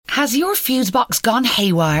Has your fuse box gone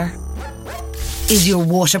haywire? Is your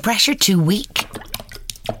water pressure too weak?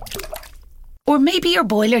 Or maybe your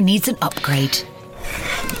boiler needs an upgrade.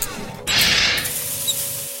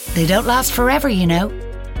 They don't last forever, you know.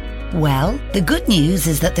 Well, the good news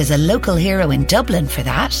is that there's a local hero in Dublin for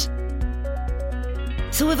that.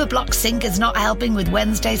 So if a block sink is not helping with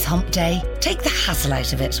Wednesday's hump day, take the hassle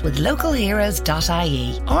out of it with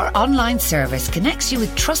localheroes.ie. Our online service connects you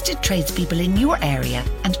with trusted tradespeople in your area,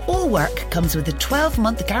 and all work comes with a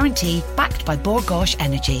 12-month guarantee backed by Bord Gáis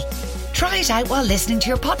Energy. Try it out while listening to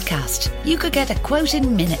your podcast. You could get a quote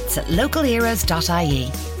in minutes at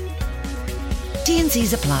localheroes.ie.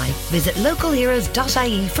 T&Cs apply. Visit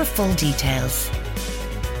localheroes.ie for full details.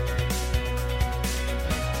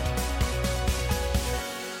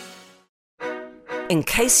 In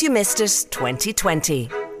Case You Missed It 2020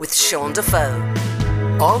 with Sean Defoe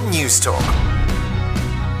on News Talk.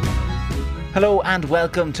 Hello and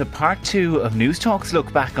welcome to part 2 of News Talk's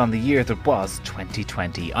look back on the year that was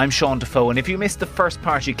 2020. I'm Sean Defoe, and if you missed the first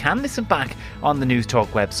part, you can listen back on the News Talk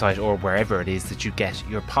website or wherever it is that you get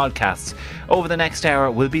your podcasts. Over the next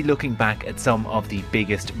hour, we'll be looking back at some of the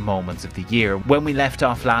biggest moments of the year. When we left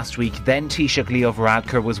off last week, then Taoiseach Leo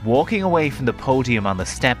Varadkar was walking away from the podium on the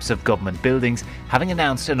steps of government buildings, having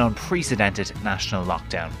announced an unprecedented national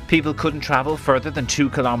lockdown. People couldn't travel further than 2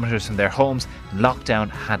 kilometres from their homes, and lockdown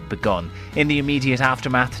had begun. In the immediate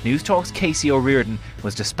aftermath, News Talk's Casey O'Riordan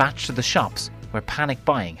was dispatched to the shops where panic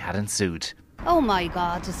buying had ensued. Oh my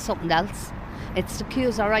God, it's something else. It's the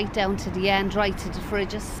queues are right down to the end, right to the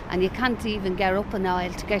fridges, and you can't even get up an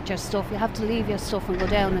aisle to get your stuff. You have to leave your stuff and go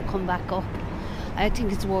down and come back up. I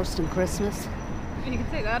think it's worse than Christmas. You can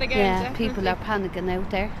say that again. Yeah, definitely. People are panicking out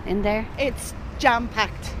there, in there. It's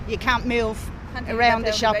jam-packed. You can't move around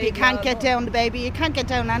the shop. You can't get down the baby. You can't get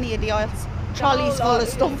down any of the aisles. Trolleys full of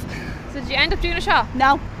stuff. So did you end up doing a shop?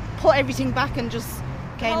 No, put everything back and just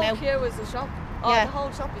came out. The whole queue is the shop. Yeah. The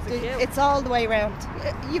whole shop is a queue. It's all the way around.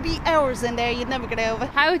 You'd be hours in there, you'd never get over.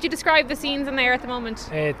 How would you describe the scenes in there at the moment?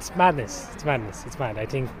 It's madness. It's madness. It's mad. I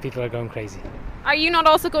think people are going crazy. Are you not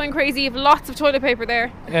also going crazy? You have lots of toilet paper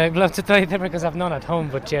there. I've lots of toilet paper because I've none at home,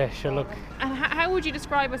 but yeah, sure, look. And how would you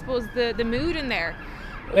describe, I suppose, the mood in there?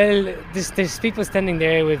 Well, there's people standing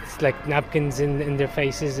there with like napkins in their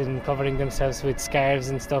faces and covering themselves with scarves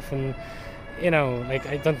and stuff, and you know, like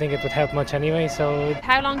I don't think it would help much anyway. So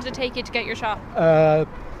how long did it take you to get your shop?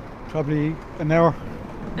 Probably an hour.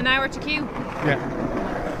 An hour to queue? Yeah.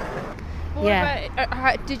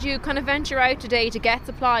 Yeah. Did you kind of venture out today to get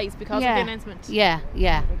supplies because of the announcement? Yeah.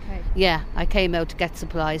 Okay. Yeah, I came out to get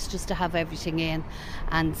supplies just to have everything in,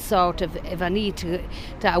 and sort of if I need to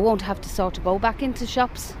I won't have to sort of go back into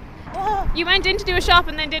shops. You went in to do a shop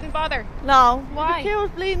and then didn't bother? No. Why? The queue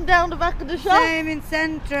was bleeding down the back of the shop. Same in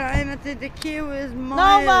centre. I'm at the queue is miles.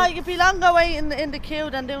 No, ma, you'd be longer waiting in the queue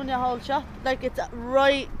than doing your whole shop. Like it's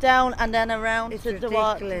right down and then around It's to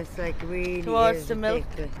ridiculous, like really towards the milk.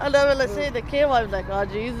 ridiculous. And then when I see the queue, I was like, oh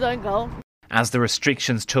Jesus, I'm going. As the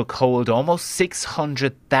restrictions took hold, almost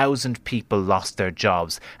 600,000 people lost their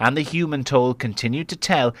jobs, and the human toll continued to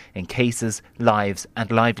tell in cases, lives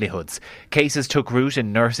and livelihoods. Cases took root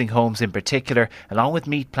in nursing homes in particular, along with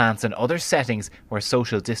meat plants and other settings where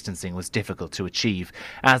social distancing was difficult to achieve.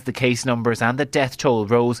 As the case numbers and the death toll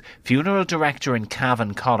rose, funeral director in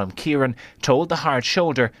Cavan, Colm Kieran, told the Hard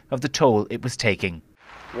Shoulder of the toll it was taking.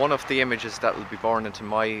 One of the images that will be born into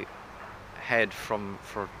my head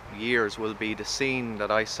for years will be the scene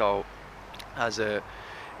that I saw as a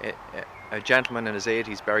gentleman in his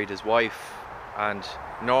 80s buried his wife, and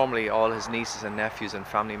normally all his nieces and nephews and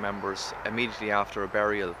family members immediately after a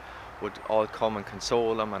burial would all come and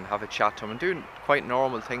console him and have a chat to him and do quite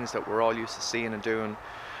normal things that we're all used to seeing and doing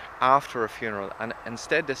after a funeral. And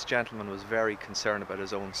instead this gentleman was very concerned about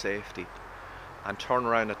his own safety and turned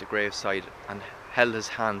around at the graveside and held his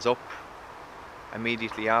hands up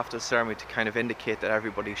immediately after the ceremony to kind of indicate that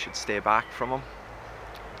everybody should stay back from him.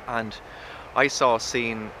 And I saw a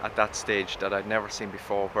scene at that stage that I'd never seen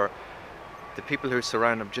before, where the people who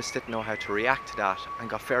surround him just didn't know how to react to that and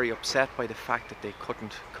got very upset by the fact that they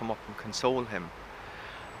couldn't come up and console him.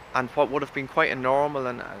 And what would have been quite a normal,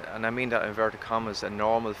 and I mean that in inverted commas, a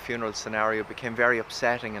normal funeral scenario became very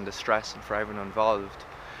upsetting and distressing for everyone involved.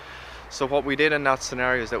 So what we did in that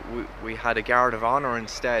scenario is that we had a guard of honour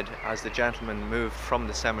instead as the gentleman moved from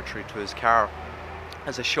the cemetery to his car,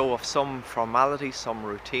 as a show of some formality, some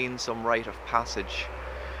routine, some rite of passage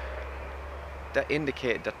that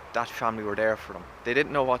indicated that that family were there for them. They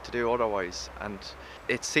didn't know what to do otherwise, and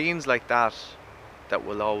it's scenes like that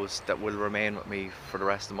will remain with me for the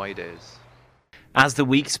rest of my days. As the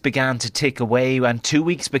weeks began to tick away and 2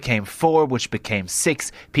 weeks became 4, which became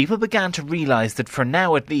 6, people began to realise that for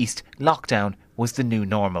now at least, lockdown was the new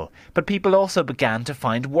normal. But people also began to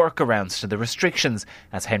find workarounds to the restrictions,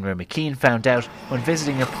 as Henry McKean found out when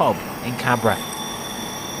visiting a pub in Cabra.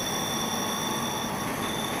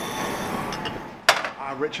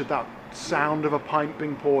 Richard, that sound of a pint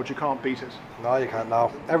being poured, you can't beat it. No, you can't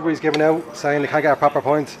now. Everybody's giving out, saying they can't get a proper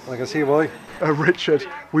pint, and I can see why. Richard,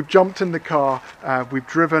 we've jumped in the car, we've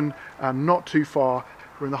driven not too far.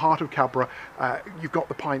 We're in the heart of Cabra. You've got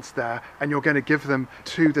the pints there, and you're going to give them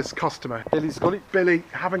to this customer. Billy Scully. Billy,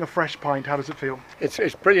 having a fresh pint, how does it feel? It's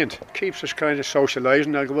brilliant. Keeps us kind of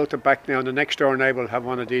socialising. I'll go out the back now, and the next door neighbour will have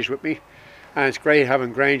one of these with me. And it's great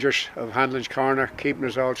having Grangers of Hanlon's Corner, keeping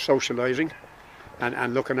us all socialising.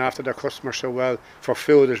 And looking after their customers so well, for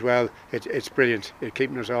food as well. It's brilliant. It's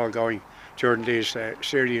keeping us all going during these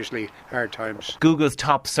seriously hard times. Google's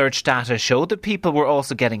top search data showed that people were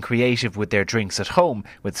also getting creative with their drinks at home,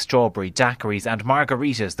 with strawberry daiquiris and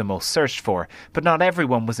margaritas the most searched for. But not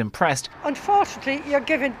everyone was impressed. Unfortunately, you're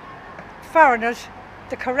giving foreigners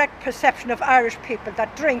the correct perception of Irish people,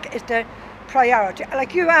 that drink is the priority.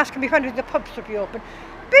 Like you asking me when the pubs will be open.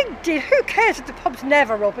 Big deal. Who cares if the pub's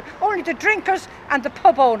never open? Only the drinkers and the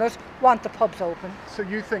pub owners want the pubs open. So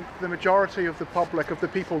you think the majority of the public, of the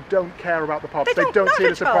people, don't care about the pubs? They don't see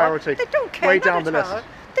it as a priority? They don't care. Way down the list.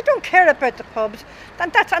 They don't care about the pubs.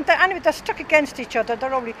 Anyway, they're stuck against each other.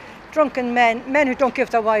 They're only drunken men who don't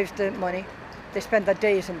give their wives the money. They spend their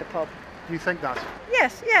days in the pub. You think that?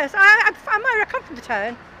 Yes. I'm Irish, I come from the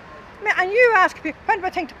town. And you ask me, when do I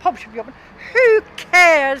think the pub should be open? Who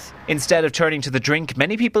cares? Instead of turning to the drink,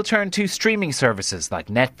 many people turned to streaming services like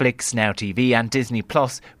Netflix, Now TV and Disney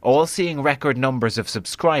Plus, all seeing record numbers of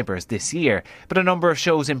subscribers this year. But a number of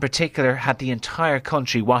shows in particular had the entire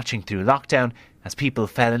country watching through lockdown as people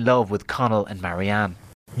fell in love with Connell and Marianne.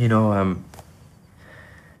 You know,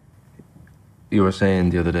 you were saying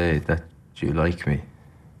the other day that you like me.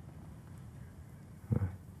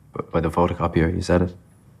 But by the photocopier, you said it.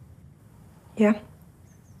 Yeah.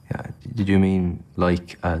 Yeah. Did you mean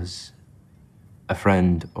like as a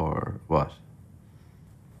friend or what?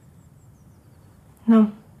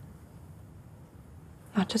 No.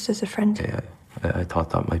 Not just as a friend. Yeah, I thought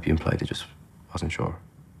that might be implied. I just wasn't sure.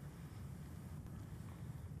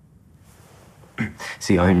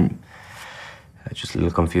 See, I'm just a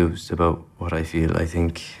little confused about what I feel. I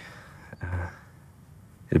think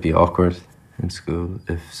it'd be awkward in school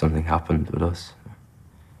if something happened with us.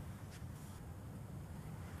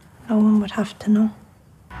 No one would have to know.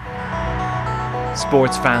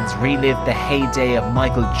 Sports fans relived the heyday of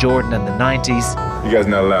Michael Jordan in the 90s. You guys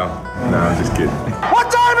not allowed? No, I'm just kidding. What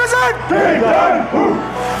time is it? Big time!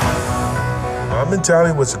 My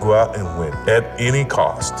mentality was to go out and win at any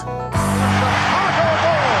cost.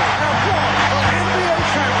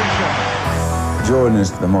 Jordan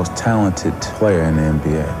is the most talented player in the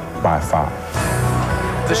NBA, by far.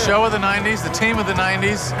 The show of the 90s, the team of the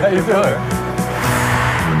 90s. How you feeling?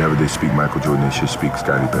 Whenever they speak Michael Jordan, they should speak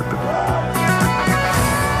Scottie Pippen.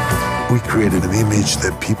 We created an image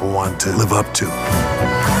that people want to live up to.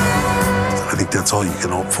 I think that's all you can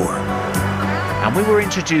hope for. And we were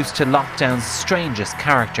introduced to lockdown's strangest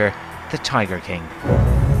character, the Tiger King.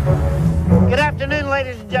 Good afternoon,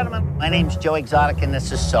 ladies and gentlemen. My name's Joe Exotic, and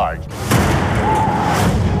this is Sarge.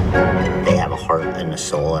 They have a heart and a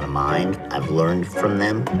soul and a mind. I've learned from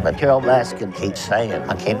them. But Carol Baskin keeps saying,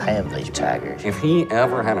 I can't have these tigers. If he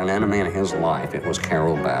ever had an enemy in his life, it was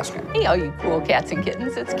Carol Baskin. Hey, all you cool cats and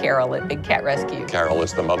kittens, it's Carol at Big Cat Rescue. Carol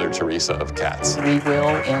is the Mother Teresa of cats. We will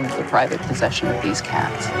end the private possession of these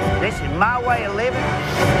cats. This is my way of living,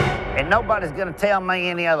 and nobody's going to tell me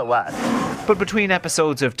any otherwise. But between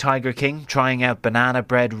episodes of Tiger King, trying out banana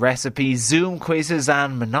bread recipes, Zoom quizzes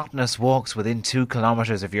and monotonous walks within 2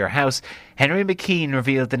 kilometres of your house, Henry McKean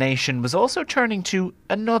revealed the nation was also turning to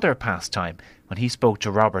another pastime when he spoke to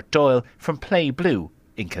Robert Doyle from Play Blue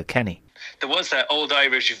in Kilkenny. There was that old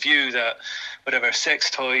Irish view that whatever sex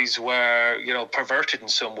toys were, perverted in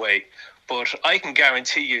some way. But I can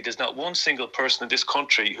guarantee you there's not one single person in this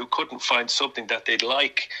country who couldn't find something that they'd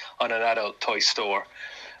like on an adult toy store.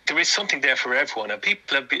 There is something there for everyone, and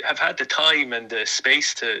people have had the time and the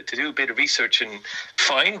space to do a bit of research and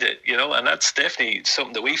find it, and that's definitely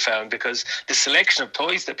something that we found, because the selection of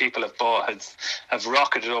toys that people have bought have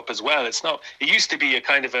rocketed up as well. It used to be a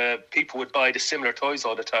kind of people would buy the similar toys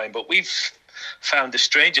all the time, but we've found the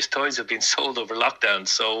strangest toys have been sold over lockdown.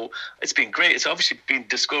 So it's been great. It's obviously been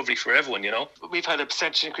discovery for everyone, you know. We've had a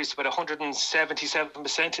percentage increase of about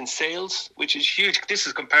 177% in sales, which is huge. This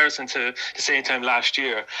is comparison to the same time last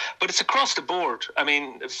year. But it's across the board. I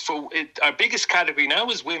mean, our biggest category now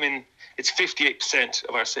is women. It's 58%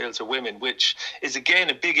 of our sales are women, which is again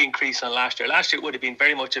a big increase on last year. Last year it would have been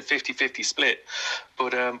very much a 50-50 split.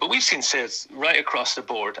 But we've seen sales right across the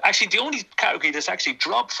board. Actually, the only category that's actually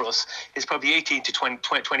dropped for us is probably 18 to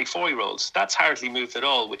 24-year-olds. That's hardly moved at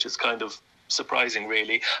all, which is kind of surprising,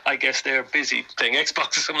 really. I guess they're busy playing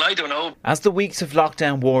Xbox or something, I don't know. As the weeks of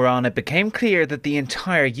lockdown wore on, it became clear that the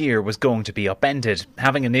entire year was going to be upended.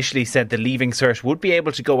 Having initially said the Leaving Cert would be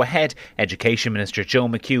able to go ahead, Education Minister Joe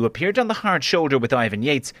McHugh appeared on the hard shoulder with Ivan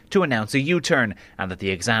Yates to announce a U-turn and that the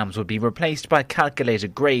exams would be replaced by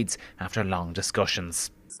calculated grades after long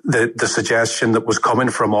discussions. The suggestion that was coming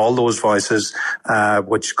from all those voices,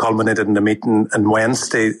 which culminated in the meeting on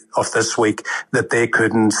Wednesday of this week, that they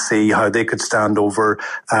couldn't see how they could stand over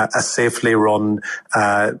a safely run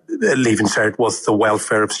Leaving Cert with the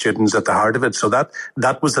welfare of students at the heart of it. So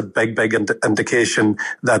that was a big indication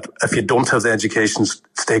that if you don't have the education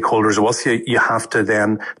stakeholders with you, you have to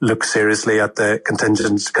then look seriously at the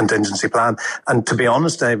contingency plan. And to be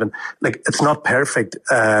honest, Ivan, it's not perfect.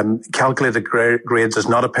 Calculated grades is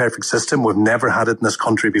not a perfect system. We've never had it in this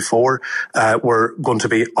country before. We're going to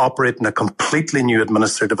be operating a completely new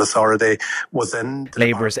administrative authority within...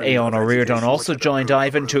 Labour's Aon O'Riordan also joined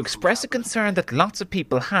Ivan to express a concern that lots of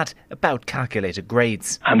people had about calculated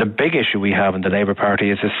grades. And the big issue we have in the Labour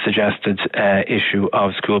Party is this suggested issue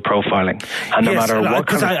of school profiling. And no matter what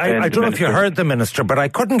kind of... I don't know if you heard the Minister, but I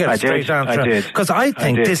couldn't get a straight answer. Because I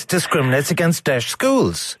think this discriminates against Daesh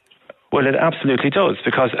schools. Well, it absolutely does,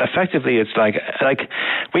 because effectively it's like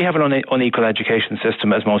we have an unequal education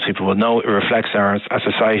system, as most people will know. It reflects a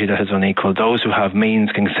society that is unequal. Those who have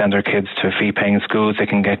means can send their kids to fee-paying schools, they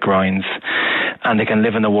can get grinds, and they can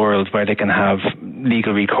live in a world where they can have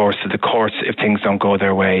legal recourse to the courts if things don't go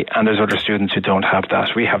their way. And there's other students who don't have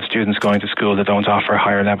that. We have students going to school that don't offer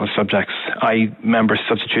higher level subjects. I remember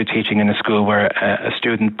substitute teaching in a school where a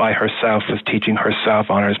student by herself was teaching herself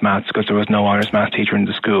honours maths because there was no honours maths teacher in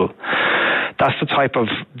the school. That's the type of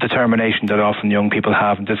determination that often young people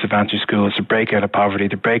have in disadvantaged schools, to break out of poverty,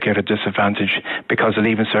 to break out of disadvantage, because the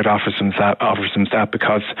Leaving Cert offers them that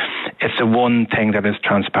because it's the one thing that is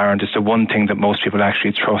transparent, it's the one thing that most people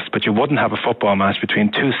actually trust. But you wouldn't have a football match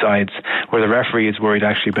between two sides where the referee is worried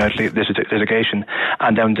actually about litigation,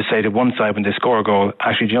 and then to say to one side when they score a goal,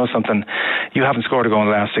 actually, do you know something, you haven't scored a goal in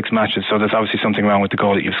the last 6 matches, so there's obviously something wrong with the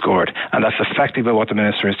goal that you've scored. And that's effectively what the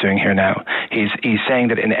Minister is doing here now. He's saying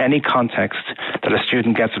that in any context that a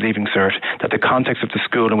student gets a Leaving Cert, that the context of the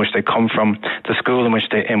school in which they come from, the school in which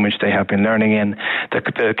they have been learning in,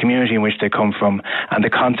 the community in which they come from, and the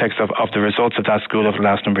context of the results of that school over the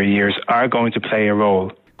last number of years are going to play a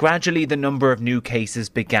role. Gradually, the number of new cases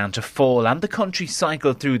began to fall and the country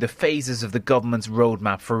cycled through the phases of the government's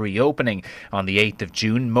roadmap for reopening. On the 8th of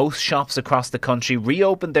June, most shops across the country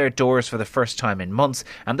reopened their doors for the first time in months,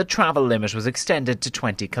 and the travel limit was extended to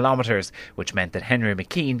 20 kilometres, which meant that Henry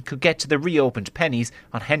McKean could get to the reopened Pennies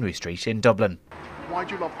on Henry Street in Dublin. Why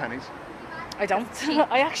do you love Pennies? I don't.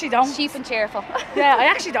 I actually don't. Cheap and cheerful. Yeah, I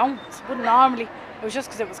actually don't. Wouldn't normally. It was just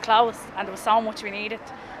because it was closed and there was so much we needed.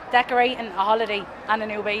 Decorating, a holiday and a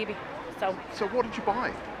new baby. So what did you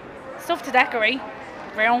buy? Stuff to decorate,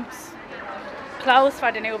 rooms, clothes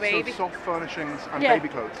for the new baby. So soft furnishings and baby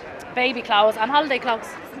clothes? Baby clothes and holiday clothes.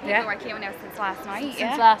 People were queuing out since last night.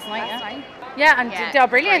 Since last night. Yeah, and they're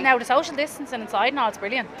brilliant now. The social distancing inside now, it's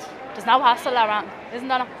brilliant. There's no hassle around, isn't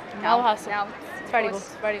there? No hassle. No. It's very good,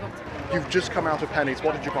 very good. You've just come out of Pennies.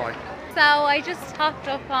 What did you buy? So I just topped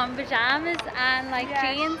up on pyjamas and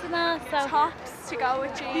jeans and all. So tops to go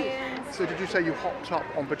with jeans. So did you say you hopped up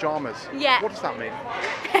on pyjamas? Yeah. What does that mean?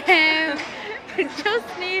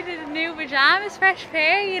 Just needed a new pyjamas, fresh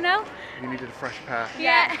pair, you know. You needed a fresh pair?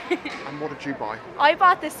 Yeah. And what did you buy? I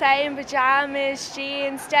bought the same pyjamas,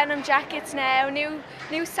 jeans, denim jackets now,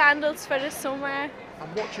 new sandals for the summer.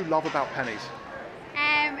 And what do you love about Pennies?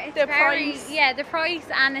 It's the very, price. Yeah, the price,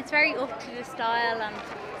 and it's very up to the style and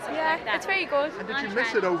stuff like that. It's very good. And did you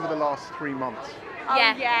miss it over the last 3 months?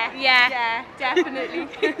 Yeah, definitely.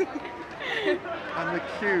 And the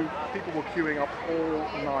queue, people were queuing up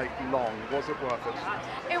all night long. Was it worth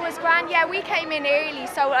it? It was grand. Yeah, we came in early,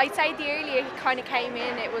 so I'd say the earlier you kind of came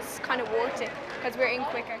in, it was kind of worth it because we were in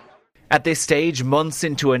quicker. At this stage, months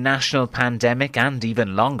into a national pandemic and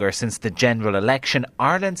even longer since the general election,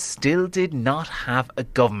 Ireland still did not have a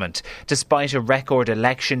government. Despite a record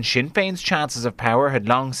election, Sinn Féin's chances of power had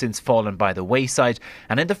long since fallen by the wayside,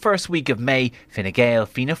 and in the first week of May, Fine Gael,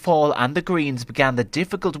 Fianna Fáil and the Greens began the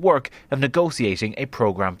difficult work of negotiating a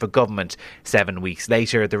programme for government. 7 weeks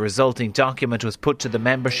later, the resulting document was put to the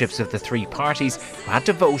memberships of the three parties, who had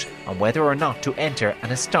to vote on whether or not to enter an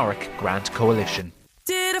historic grand coalition.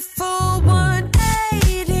 Did a full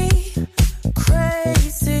 180,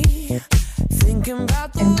 crazy, thinking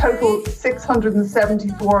about in total,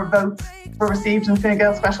 674 votes were received in Fine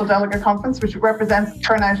Gael Special Delegate Conference, which represents a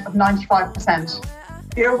turnout of 95%.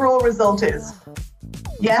 The overall result is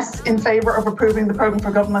yes in favour of approving the programme for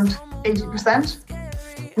government, 80%,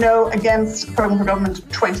 no against the programme for government,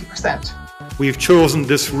 20%. We've chosen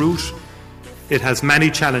this route. It has many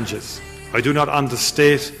challenges. I do not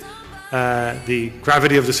understate the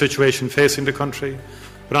gravity of the situation facing the country,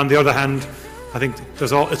 but on the other hand, I think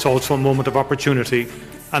it's also a moment of opportunity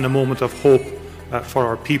and a moment of hope for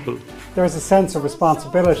our people. There's a sense of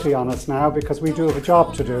responsibility on us now because we do have a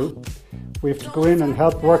job to do. We have to go in and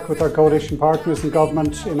help work with our coalition partners and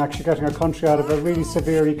government in actually getting our country out of a really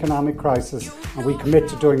severe economic crisis, and we commit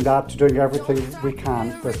to doing that, to doing everything we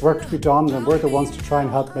can. There's work to be done and we're the ones to try and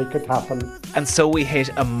help make it happen. And so we hit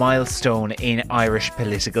a milestone in Irish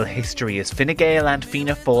political history as Fine Gael and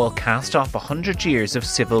Fianna Fáil cast off 100 years of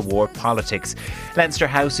Civil War politics. Leinster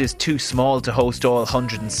House is too small to host all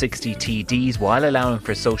 160 TDs while allowing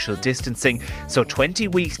for social distancing, so 20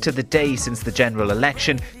 weeks to the day since the general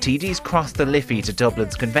election, TDs crossed the Liffey to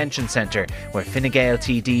Dublin's Convention Centre, where Fine Gael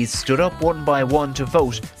TDs stood up one by one to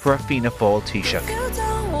vote for a Fianna Fáil Taoiseach.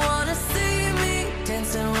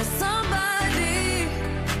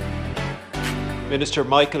 Minister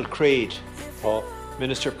Michael Creed. Tá.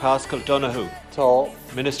 Minister Pascal Donoghue. Tá.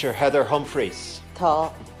 Minister Heather Humphreys.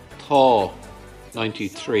 Tá. Tá.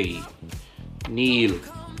 93. Neil.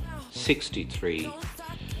 63.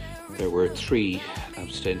 There were 3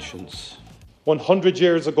 abstentions. 100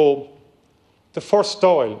 years ago, the first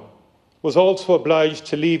Dáil was also obliged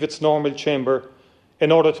to leave its normal chamber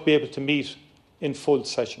in order to be able to meet in full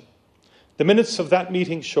session. The minutes of that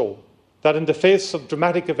meeting show that in the face of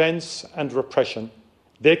dramatic events and repression,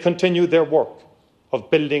 they continued their work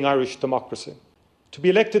of building Irish democracy. To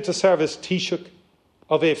be elected to serve as Taoiseach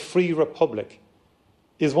of a free republic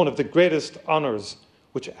is one of the greatest honours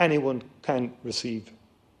which anyone can receive.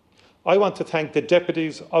 I want to thank the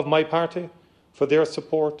deputies of my party for their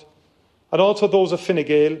support, and also those of Fine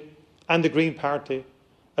Gael and the Green Party,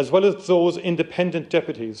 as well as those independent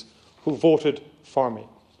deputies who voted for me.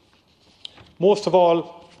 Most of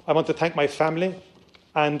all, I want to thank my family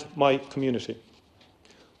and my community.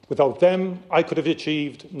 Without them, I could have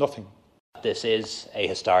achieved nothing. This is a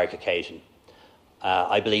historic occasion.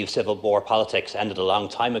 I believe civil war politics ended a long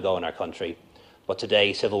time ago in our country, but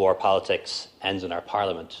today civil war politics ends in our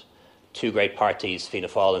Parliament. 2 great parties, Fianna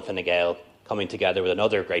Fáil and Fine Gael, coming together with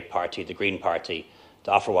another great party, the Green Party,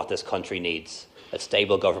 to offer what this country needs, a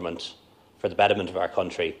stable government for the betterment of our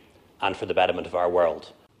country and for the betterment of our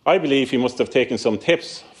world. I believe he must have taken some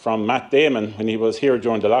tips from Matt Damon when he was here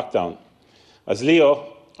during the lockdown, as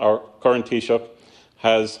Leo, our current Taoiseach,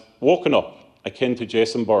 has woken up akin to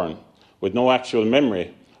Jason Byrne with no actual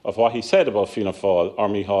memory of what he said about Fianna Fáil or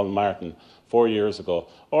Micheál Martin 4 years ago,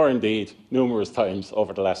 or indeed numerous times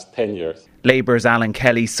over the last 10 years. Labour's Alan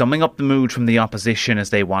Kelly summing up the mood from the opposition as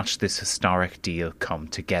they watched this historic deal come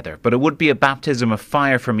together. But it would be a baptism of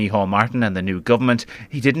fire for Micheál Martin and the new government.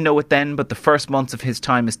 He didn't know it then, but the first months of his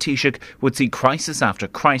time as Taoiseach would see crisis after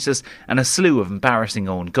crisis and a slew of embarrassing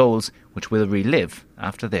own goals, which we'll relive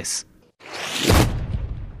after this.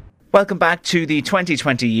 Welcome back to the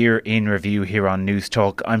 2020 year in review here on News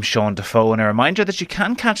Talk. I'm Sean Defoe, and a reminder that you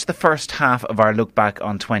can catch the first half of our look back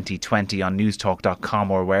on 2020 on newstalk.com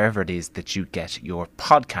or wherever it is that you get your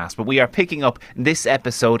podcast. But we are picking up this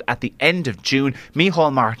episode at the end of June.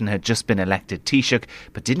 Micheál Martin had just been elected Taoiseach,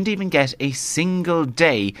 but didn't even get a single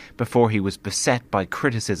day before he was beset by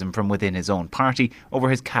criticism from within his own party over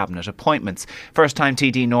his cabinet appointments. First-time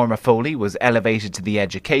TD Norma Foley was elevated to the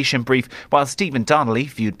education brief, while Stephen Donnelly,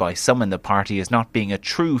 viewed by some in the party as not being a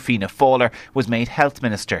true Fianna Fáiler, was made Health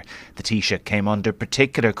Minister. The Taoiseach came under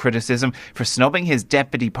particular criticism for snubbing his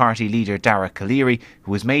deputy party leader Dara Calleary,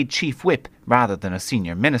 who was made Chief Whip rather than a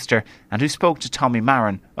senior minister, and who spoke to Tommy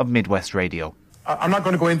Marin of Midwest Radio. I'm not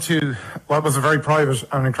going to go into what was a very private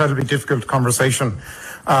and incredibly difficult conversation.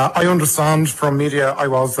 I understand from media I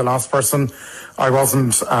was the last person. I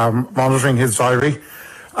wasn't monitoring his diary.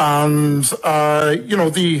 And,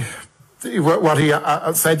 what he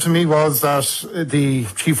said to me was that the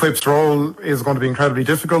Chief Whip's role is going to be incredibly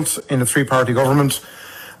difficult in a three-party government,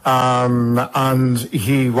 and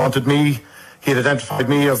he had identified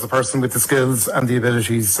me as the person with the skills and the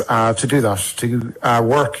abilities to do that, to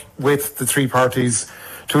work with the three parties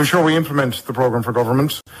to ensure we implement the programme for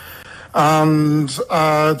government. And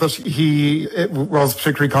that he was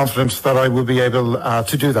particularly confident that I would be able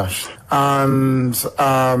to do that. And,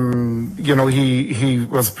 he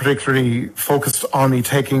was particularly focused on me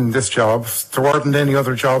taking this job. There weren't any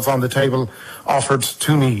other jobs on the table offered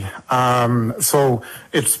to me. So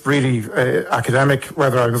it's really academic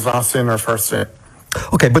whether I was last in or first in.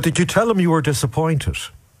 Okay, but did you tell him you were disappointed?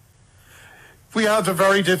 We had a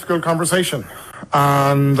very difficult conversation,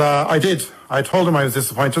 and I did. I told him I was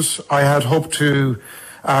disappointed. I had hoped to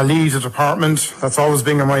lead a department. That's always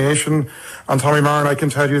been my ambition. And Tommy Marin, I can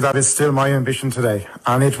tell you that is still my ambition today.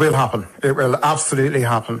 And it will happen. It will absolutely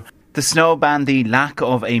happen. The snub and the lack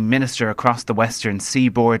of a minister across the Western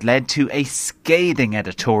Seaboard led to a scathing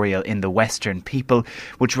editorial in the Western People,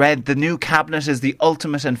 which read, "The new cabinet is the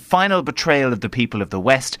ultimate and final betrayal of the people of the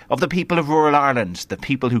West, of the people of rural Ireland, the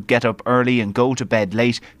people who get up early and go to bed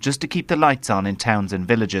late just to keep the lights on in towns and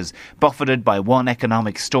villages, buffeted by one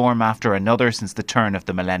economic storm after another since the turn of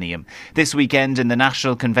the millennium." This weekend in the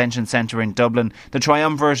National Convention Centre in Dublin, the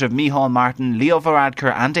triumvirate of Micheál Martin, Leo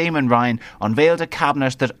Varadkar and Eamon Ryan unveiled a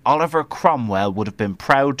cabinet that Oliver Cromwell would have been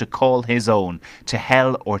proud to call his own. To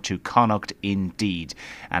hell or to Connacht indeed.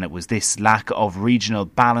 And it was this lack of regional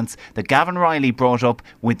balance that Gavin Riley brought up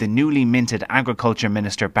with the newly minted Agriculture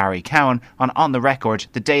Minister Barry Cowan on the record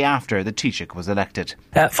the day after the Taoiseach was elected.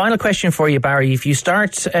 Final question for you, Barry. If you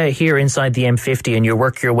start here inside the M50 and you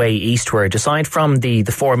work your way eastward, aside from the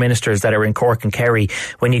four ministers that are in Cork and Kerry,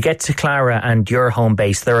 when you get to Clara and your home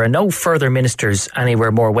base, there are no further ministers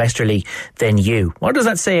anywhere more westerly than you. What does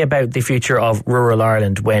that say about the future of rural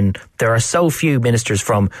Ireland when there are so few ministers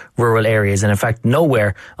from rural areas, and in fact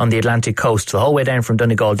nowhere on the Atlantic coast, the whole way down from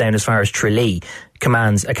Donegal down as far as Tralee,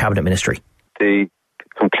 commands a cabinet ministry? The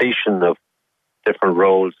completion of different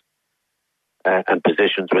roles and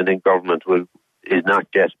positions within government is not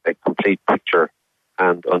yet a complete picture,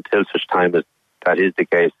 and until such time as that is the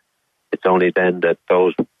case, it's only then that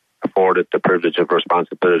those afforded the privilege of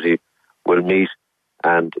responsibility will meet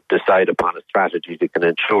and decide upon a strategy that can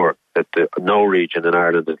ensure that no region in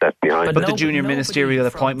Ireland is left behind. But the junior ministerial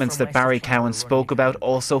appointments that Barry Cowan spoke about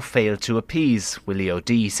also failed to appease. Willie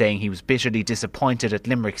O'Dea saying he was bitterly disappointed at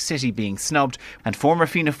Limerick City being snubbed, and former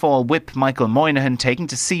Fianna Fáil whip Michael Moynihan taking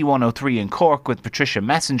to C103 in Cork with Patricia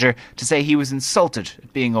Messenger to say he was insulted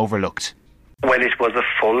at being overlooked. Well, it was a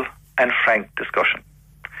full and frank discussion.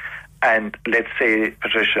 And let's say,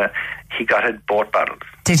 Patricia, he got it both barrels.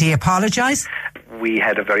 Did he apologise? We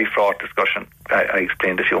had a very fraught discussion. I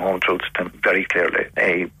explained a few home truths to him very clearly.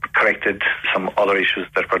 I corrected some other issues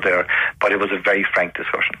that were there, but it was a very frank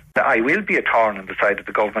discussion. I will be a thorn in the side of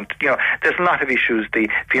the government. You know, there's a lot of issues. The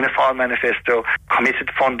Fianna Fáil manifesto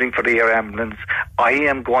committed funding for the air ambulance. I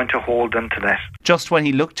am going to hold them to that. Just when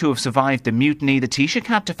he looked to have survived the mutiny, the Taoiseach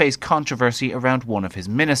had to face controversy around one of his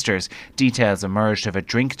ministers. Details emerged of a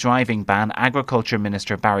drink driving ban Agriculture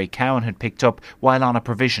Minister Barry Cowan had picked up while on a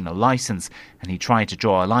provisional licence, and he tried to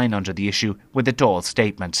draw a line under the issue with a Dáil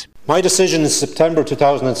statement. My decision in September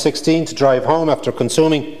 2016 to drive home after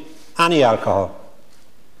consuming any alcohol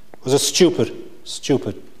was a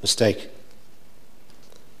stupid mistake.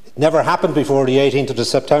 It never happened before the 18th of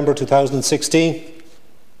September 2016,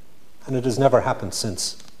 and it has never happened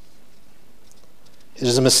since. It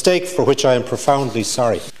is a mistake for which I am profoundly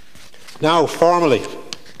sorry. Now, formally,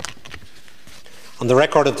 on the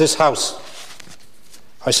record of this House,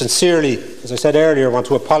 I sincerely, as I said earlier, want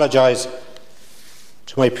to apologise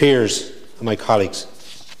to my peers and my colleagues.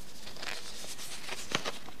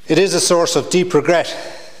 It is a source of deep regret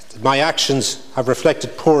that my actions have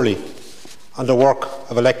reflected poorly on the work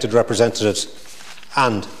of elected representatives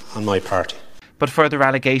and on my party. But further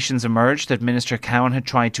allegations emerged that Minister Cowan had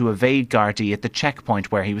tried to evade Gardaí at the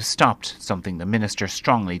checkpoint where he was stopped, something the Minister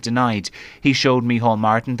strongly denied. He showed Micheál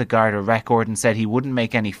Martin the Garda record and said he wouldn't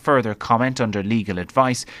make any further comment under legal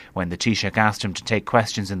advice. When the Taoiseach asked him to take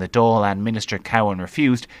questions in the Dáil and Minister Cowan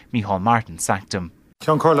refused, Micheál Martin sacked him.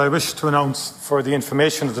 Ceann Comhairle, I wish to announce for the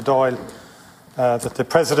information of the Dáil that the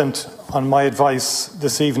President, on my advice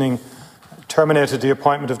this evening, terminated the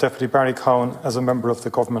appointment of Deputy Barry Cowan as a member of the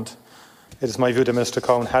Government. It is my view that Minister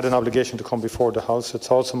Cowan had an obligation to come before the House. It's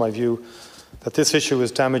also my view that this issue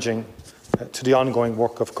is damaging to the ongoing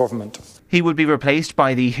work of government. He would be replaced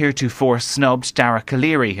by the heretofore snubbed Dara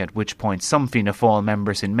Calleary, at which point some Fianna Fáil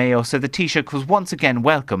members in Mayo said the Taoiseach was once again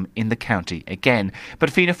welcome in the county again. But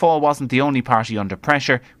Fianna Fáil wasn't the only party under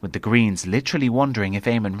pressure, with the Greens literally wondering if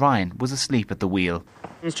Eamon Ryan was asleep at the wheel.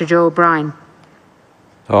 Mr Joe O'Brien.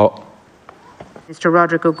 Oh. Mr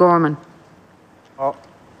Roderick O'Gorman. Oh.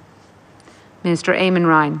 Minister Eamon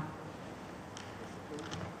Ryan.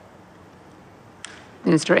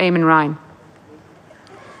 Minister Eamon Ryan.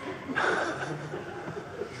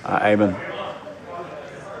 Eamon.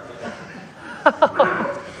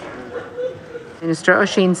 Minister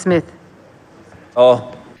Oisin Smith.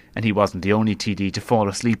 Oh. And he wasn't the only TD to fall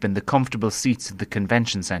asleep in the comfortable seats of the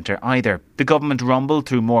convention centre either. The government rumbled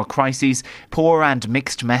through more crises, poor and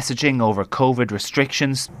mixed messaging over COVID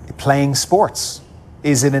restrictions. Playing sports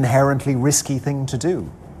is an inherently risky thing to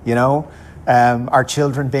do, you know. Our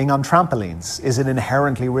children being on trampolines is an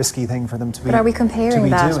inherently risky thing for them to be doing. But are we comparing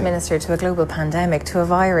that, Minister, to a global pandemic, to a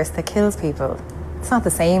virus that kills people? It's not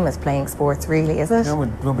the same as playing sports, really, is it?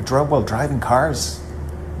 No, but driving cars.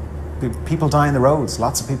 People die on the roads.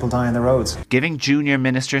 Lots of people die on the roads. Giving junior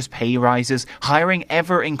ministers pay rises, hiring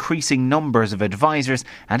ever-increasing numbers of advisers,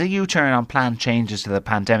 and a U-turn on planned changes to the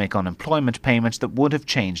pandemic unemployment payments that would have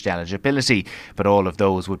changed eligibility. But all of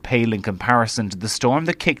those would pale in comparison to the storm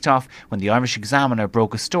that kicked off when the Irish Examiner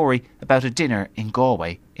broke a story about a dinner in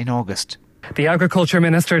Galway in August. The Agriculture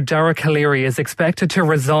Minister, Dara Calleary, is expected to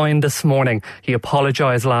resign this morning. He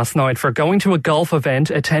apologised last night for going to a golf event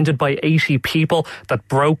attended by 80 people that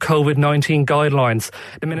broke COVID-19 guidelines.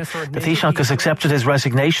 The Taoiseach has accepted his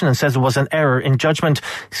resignation and says it was an error in judgment.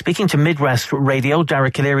 Speaking to Midwest Radio, Dara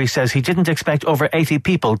Calleary says he didn't expect over 80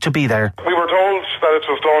 people to be there. We were told that it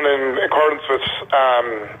was done in accordance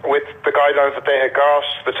with the guidelines that they had got.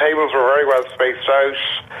 The tables were very well spaced out.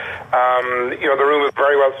 The room was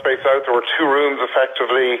very well spaced out. There were 2 rooms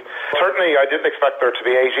effectively. Certainly I didn't expect there to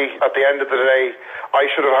be 80. At the end of the day, I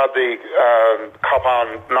should have had the cop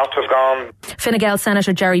on not to have gone. Fine Gael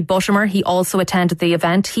Senator Jerry Buttimer, he also attended the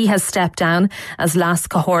event. He has stepped down as last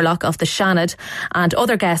Cahorlock of the Seanad. And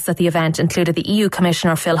other guests at the event included the EU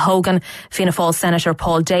Commissioner Phil Hogan, Fianna Fáil Senator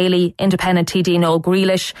Paul Daly, Independent TD Noel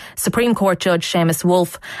Grealish, Supreme Court Judge Seamus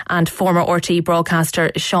Wolfe and former RTÉ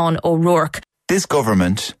broadcaster Sean O'Rourke. This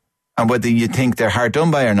government, and whether you think they're hard done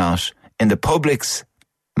by or not, in the public's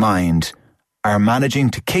mind, are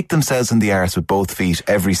managing to kick themselves in the arse with both feet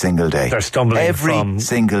every single day. They're stumbling every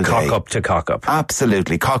single day. Cock-up to cock-up.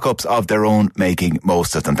 Absolutely. Cock-ups of their own making,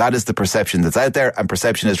 most of them. That is the perception that's out there, and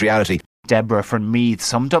perception is reality. Deborah from Meath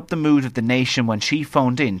summed up the mood of the nation when she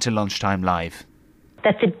phoned in to Lunchtime Live.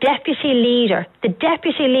 That the deputy leader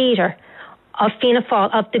of Fianna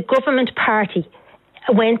Fáil, of the government party,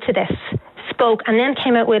 went to this, spoke and then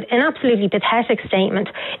came out with an absolutely pathetic statement.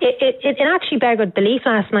 It actually beggared belief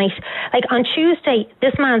last night. Like on Tuesday,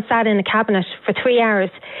 this man sat in the cabinet for 3 hours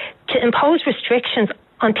to impose restrictions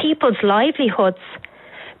on people's livelihoods,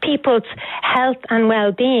 people's health and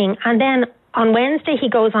well-being, and then on Wednesday he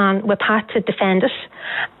goes on with Pat to defend it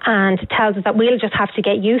and tells us that we'll just have to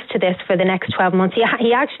get used to this for the next 12 months.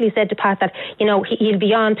 He actually said to Pat that, he'll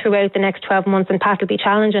be on throughout the next 12 months and Pat will be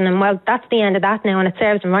challenging him. Well, that's the end of that now and it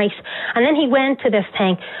serves him right. And then he went to this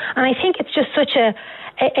thing and I think it's just such an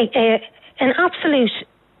absolute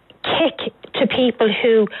kick to people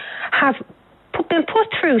who have been put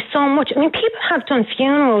through so much. I mean, people have done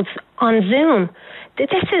funerals on Zoom. This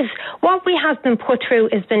is what we have been put through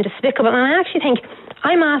has been despicable. And I actually think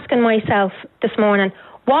I'm asking myself this morning,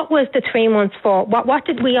 what was the 3 months for? What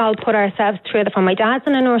did we all put ourselves through for? My dad's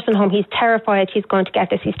in a nursing home. He's terrified he's going to get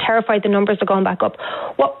this. He's terrified the numbers are going back up.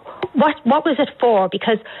 What was it for?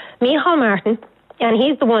 Because Micheál Martin, and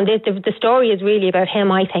he's the one, the story is really about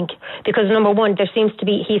him, I think. Because number one, he seems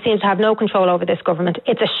to have no control over this government.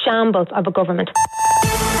 It's a shambles of a government.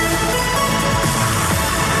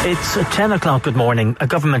 It's 10 o'clock. Good morning. A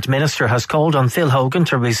government minister has called on Phil Hogan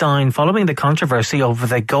to resign following the controversy over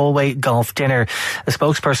the Galway golf dinner. A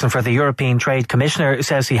spokesperson for the European Trade Commissioner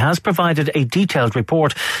says he has provided a detailed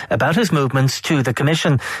report about his movements to the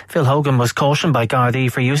Commission. Phil Hogan was cautioned by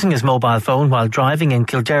Gardaí for using his mobile phone while driving in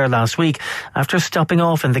Kildare last week after stopping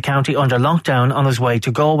off in the county under lockdown on his way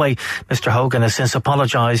to Galway. Mr Hogan has since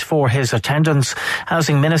apologised for his attendance.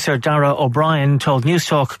 Housing Minister Dara O'Brien told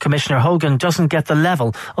Newstalk Commissioner Hogan doesn't get the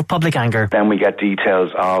level of public anger. Then we get details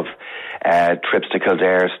of trips to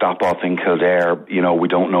Kildare, stop off in Kildare. We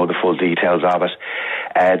don't know the full details of it.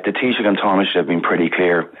 The Taoiseach and Tánaiste have been pretty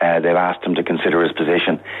clear. They've asked him to consider his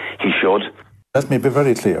position. He should. Let me be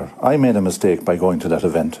very clear. I made a mistake by going to that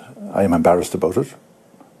event. I am embarrassed about it.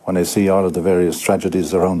 When I see all of the various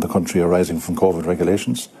tragedies around the country arising from COVID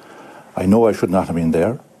regulations, I know I should not have been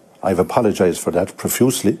there. I've apologised for that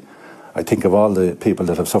profusely. I think of all the people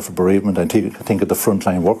that have suffered bereavement. I think of the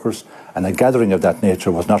frontline workers, and a gathering of that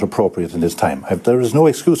nature was not appropriate in this time. There is no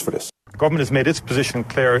excuse for this. The government has made its position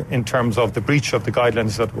clear in terms of the breach of the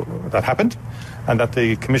guidelines that happened and that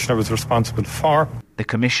the Commissioner was responsible for. The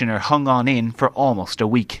Commissioner hung on in for almost a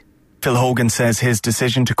week. Phil Hogan says his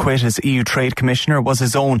decision to quit as EU Trade Commissioner was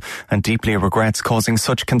his own and deeply regrets causing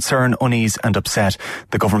such concern, unease and upset.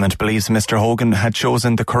 The government believes Mr Hogan had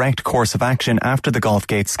chosen the correct course of action after the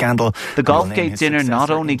Golfgate scandal. The Golfgate dinner not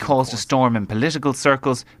only caused a storm in political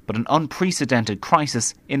circles, but an unprecedented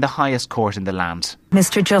crisis in the highest court in the land.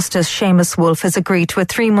 Mr Justice Seamus Wolfe has agreed to a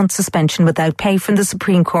 3-month suspension without pay from the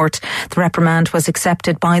Supreme Court. The reprimand was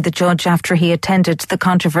accepted by the judge after he attended the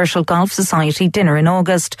controversial Golf Society dinner in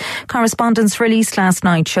August. Correspondence released last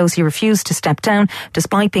night shows he refused to step down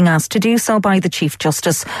despite being asked to do so by the Chief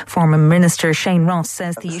Justice. Former Minister Shane Ross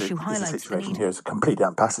says the issue highlights the situation here is completely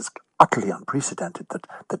utterly unprecedented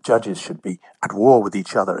that judges should be at war with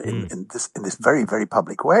each other in this very, very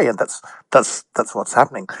public way, and that's what's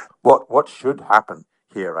happening. What should happen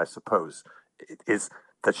here, I suppose, is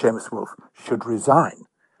that Seamus Wolfe should resign,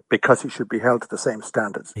 because he should be held to the same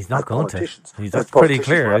standards. He's not going to. That's pretty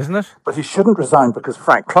clear, isn't it? But he shouldn't resign because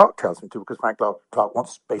Frank Clark tells him to, because Frank Clark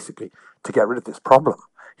wants basically to get rid of this problem.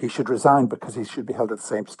 He should resign because he should be held to the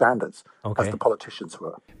same standards as the politicians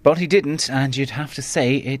were. But he didn't, and you'd have to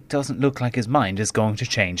say it doesn't look like his mind is going to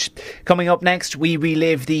change. Coming up next, we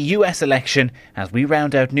relive the US election as we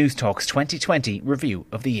round out News Talk's 2020 review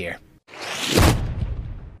of the year.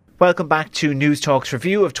 Welcome back to News Talk's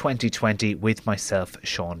review of 2020 with myself,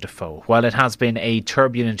 Sean Defoe. While it has been a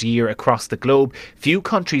turbulent year across the globe, few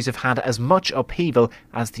countries have had as much upheaval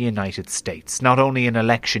as the United States. Not only an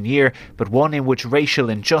election year, but one in which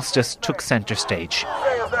racial injustice took centre stage.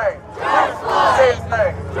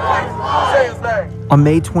 On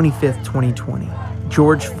May 25th, 2020,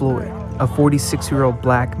 George Floyd, a 46-year-old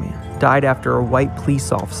black man, died after a white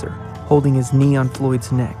police officer, holding his knee on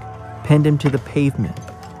Floyd's neck, pinned him to the pavement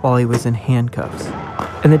while he was in handcuffs.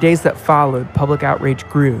 In the days that followed, public outrage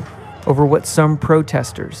grew over what some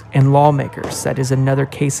protesters and lawmakers said is another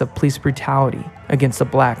case of police brutality against a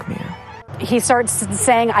black man. He starts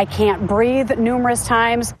saying, "I can't breathe," numerous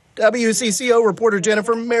times. WCCO reporter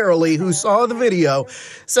Jennifer Merrily, who saw the video,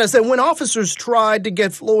 says that when officers tried to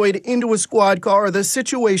get Floyd into a squad car, the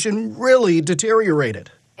situation really deteriorated.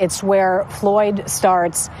 It's where Floyd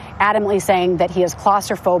starts adamantly saying that he is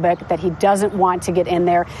claustrophobic, that he doesn't want to get in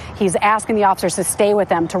there. He's asking the officers to stay with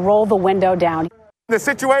them, to roll the window down. The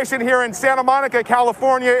situation here in Santa Monica,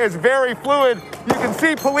 California is very fluid. You can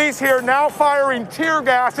see police here now firing tear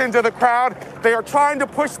gas into the crowd. They are trying to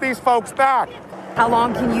push these folks back. How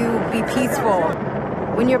long can you be peaceful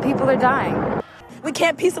when your people are dying? We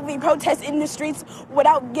can't peacefully protest in the streets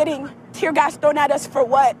without getting tear gas thrown at us for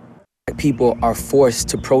what? People are forced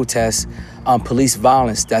to protest police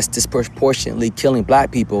violence that's disproportionately killing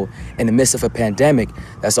black people in the midst of a pandemic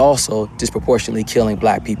that's also disproportionately killing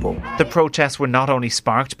black people. The protests were not only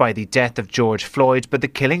sparked by the death of George Floyd, but the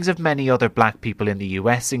killings of many other black people in the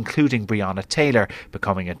US, including Breonna Taylor,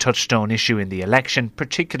 becoming a touchstone issue in the election,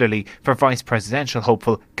 particularly for vice presidential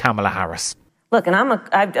hopeful Kamala Harris. Look, and I'm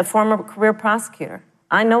a former career prosecutor.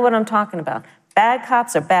 I know what I'm talking about. Bad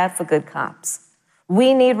cops are bad for good cops.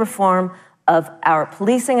 We need reform of our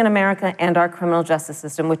policing in America and our criminal justice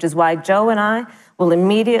system, which is why Joe and I will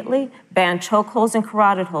immediately ban chokeholds and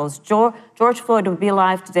carotid holds. George Floyd would be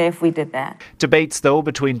alive today if we did that. Debates, though,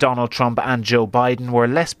 between Donald Trump and Joe Biden were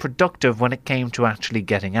less productive when it came to actually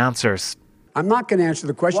getting answers. I'm not going to answer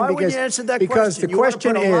the question because the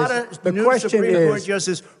question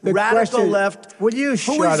is radical left. Will you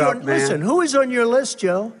shut up, man? Listen, who is on your list,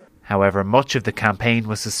 Joe? However, much of the campaign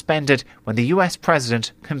was suspended when the US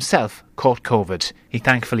president himself caught COVID. He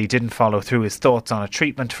thankfully didn't follow through his thoughts on a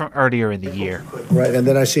treatment from earlier in the year. Right, and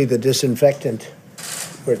then I see the disinfectant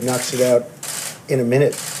where it knocks it out in 1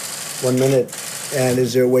 minute. And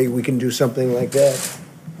is there a way we can do something like that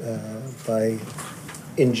by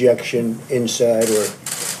injection inside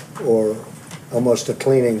or almost a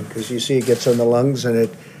cleaning? Because you see it gets on the lungs and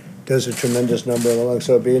it does a tremendous number of the lungs,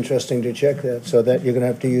 so it'd be interesting to check that. So that you're going to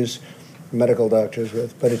have to use medical doctors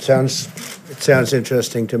with, but it sounds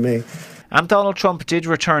interesting to me. And Donald Trump did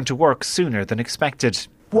return to work sooner than expected.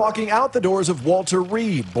 Walking out the doors of Walter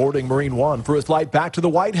Reed, boarding Marine One for his flight back to the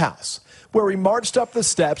White House, where he marched up the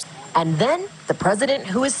steps. And then the president,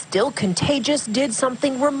 who is still contagious, did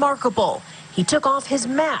something remarkable. He took off his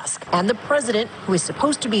mask, and the president, who is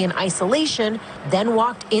supposed to be in isolation, then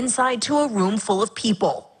walked inside to a room full of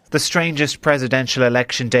people. The strangest presidential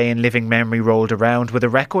election day in living memory rolled around, with a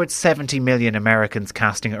record 70 million Americans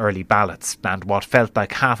casting early ballots. And what felt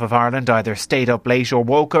like half of Ireland either stayed up late or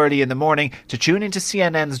woke early in the morning to tune into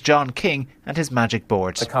CNN's John King and his magic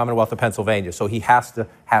board. The Commonwealth of Pennsylvania, so he has to.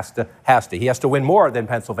 He has to win more than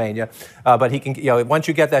Pennsylvania, but he can. Once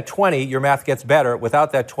you get that 20, your math gets better.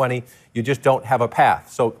 Without that 20, you just don't have a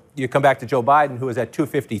path. So you come back to Joe Biden, who is at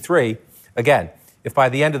 253. Again, if by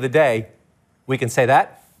the end of the day we can say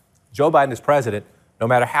that, Joe Biden is president, no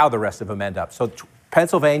matter how the rest of them end up. So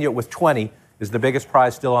Pennsylvania with 20 is the biggest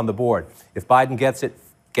prize still on the board. If Biden gets it,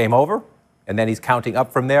 game over, and then he's counting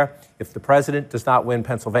up from there. If the president does not win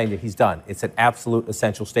Pennsylvania, he's done. It's an absolute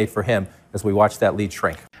essential state for him as we watch that lead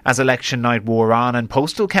shrink. As election night wore on and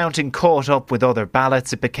postal counting caught up with other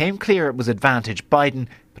ballots, it became clear it was advantage Biden,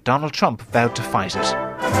 but Donald Trump vowed to fight it.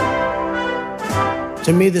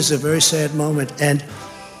 To me, this is a very sad moment, and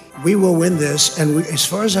we will win this, and as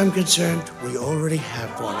far as I'm concerned, we already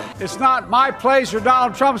have won it. It's not my place or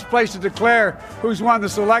Donald Trump's place to declare who's won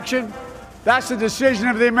this election. That's the decision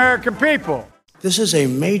of the American people. This is a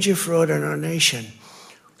major fraud in our nation.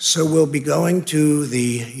 So we'll be going to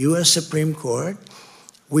the U.S. Supreme Court.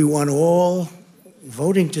 We want all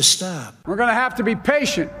voting to stop. We're going to have to be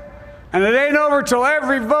patient, and it ain't over till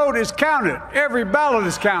every vote is counted. Every ballot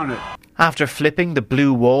is counted. After flipping the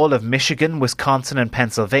blue wall of Michigan, Wisconsin and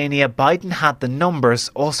Pennsylvania, Biden had the numbers,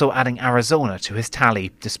 also adding Arizona to his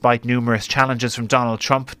tally. Despite numerous challenges from Donald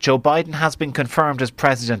Trump, Joe Biden has been confirmed as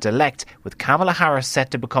president-elect, with Kamala Harris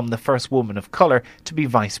set to become the first woman of colour to be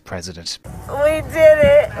vice president. We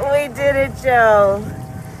did it, Joe.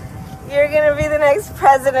 You're going to be the next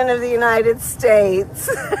president of the United States.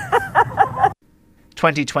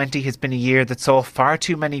 2020 has been a year that saw far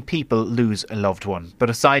too many people lose a loved one. But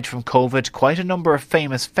aside from COVID, quite a number of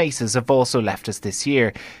famous faces have also left us this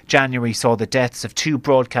year. January saw the deaths of two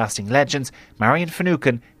broadcasting legends, Marion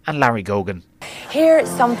Finucane and Larry Gogan. Here,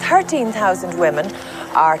 some 13,000 women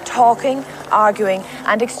are talking, arguing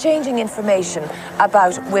and exchanging information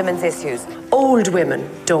about women's issues. Old women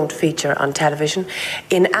don't feature on television.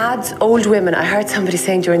 In ads, old women, I heard somebody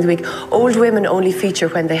saying during the week, old women only feature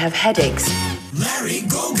when they have headaches. Larry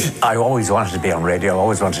Gogan. I always wanted to be on radio. I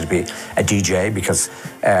always wanted to be a DJ because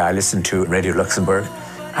I listened to Radio Luxembourg,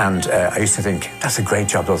 and I used to think that's a great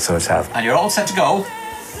job those fellas have. And you're all set to go.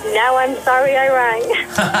 No, I'm sorry I rang.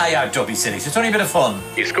 Yeah, don't be silly. It's only a bit of fun.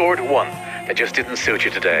 You scored one that just didn't suit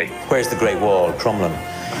you today. Where's the Great Wall, Crumlin?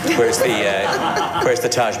 Where's the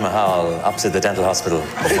Taj Mahal opposite the dental hospital?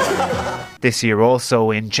 This year also,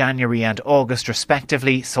 in January and August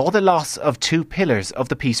respectively, saw the loss of two pillars of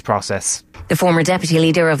the peace process. The former deputy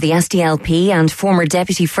leader of the SDLP and former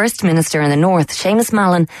deputy first minister in the North, Seamus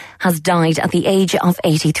Mallon, has died at the age of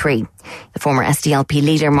 83. The former SDLP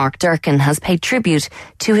leader, Mark Durkan, has paid tribute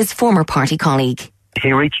to his former party colleague.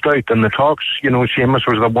 He reached out in the talks. Seamus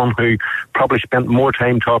was the one who probably spent more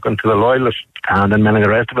time talking to the loyalists than many of the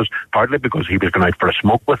rest of us, partly because he was going out for a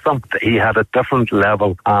smoke with them. He had a different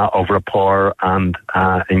level of rapport and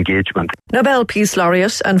engagement. Nobel Peace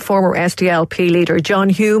Laureate and former SDLP leader John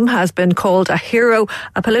Hume has been called a hero,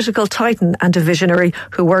 a political titan and a visionary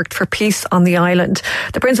who worked for peace on the island.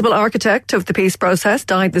 The principal architect of the peace process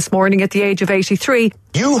died this morning at the age of 83.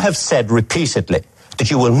 You have said repeatedly that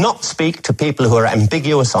you will not speak to people who are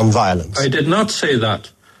ambiguous on violence. I did not say that.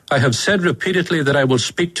 I have said repeatedly that I will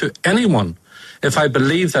speak to anyone if I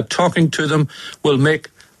believe that talking to them will make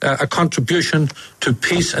a contribution to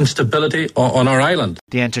peace and stability on our island.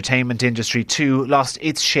 The entertainment industry too lost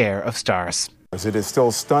its share of stars. It is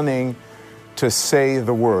still stunning to say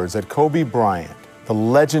the words that Kobe Bryant, the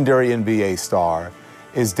legendary NBA star,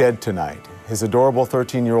 is dead tonight. His adorable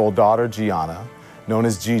 13-year-old daughter, Gianna, known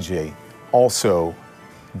as Gigi, also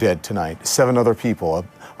dead tonight. 7 other people,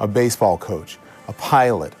 a baseball coach, a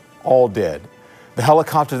pilot, all dead. The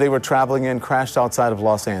helicopter they were traveling in crashed outside of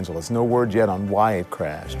Los Angeles. No word yet on why it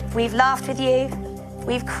crashed. We've laughed with you,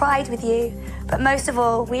 we've cried with you, but most of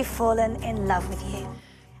all, we've fallen in love with you.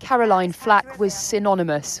 Caroline Flack was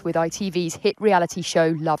synonymous with ITV's hit reality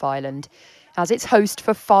show Love Island. As its host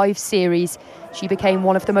for 5 series, she became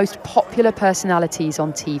one of the most popular personalities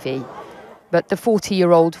on TV. But the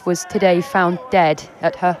 40-year-old was today found dead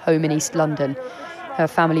at her home in East London. Her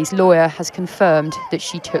family's lawyer has confirmed that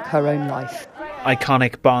she took her own life.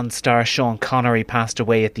 Iconic Bond star Sean Connery passed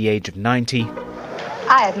away at the age of 90.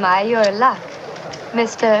 I admire your luck,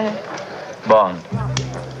 Mr. Bond.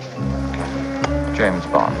 James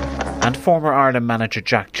Bond. And former Ireland manager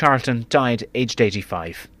Jack Charlton died aged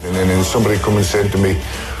 85. And then somebody come and said to me,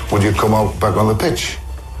 would you come out back on the pitch?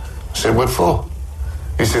 I said, what for?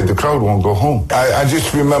 He said, the crowd won't go home. I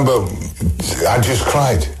just remember, I just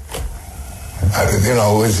cried.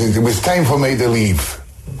 It was time for me to leave.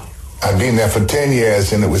 I'd been there for 10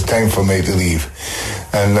 years and it was time for me to leave.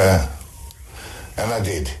 And I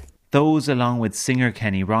did. Those, along with singer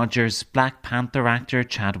Kenny Rogers, Black Panther actor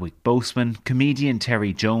Chadwick Boseman, comedian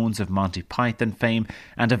Terry Jones of Monty Python fame,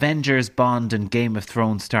 and Avengers, Bond and Game of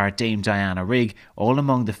Thrones star Dame Diana Rigg, all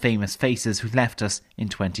among the famous faces who left us in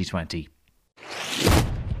 2020.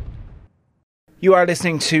 You are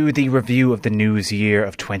listening to the review of the news year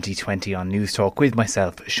of 2020 on News Talk with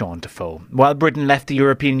myself, Sean Defoe. While Britain left the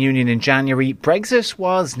European Union in January, Brexit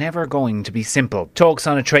was never going to be simple. Talks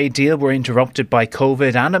on a trade deal were interrupted by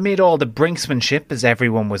COVID, and amid all the brinksmanship as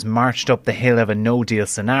everyone was marched up the hill of a no-deal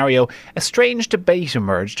scenario, a strange debate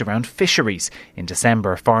emerged around fisheries. In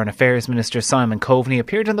December, Foreign Affairs Minister Simon Coveney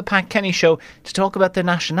appeared on the Pat Kenny Show to talk about the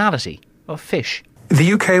nationality of fish.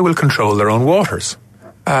 The UK will control their own waters.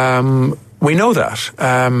 We know that.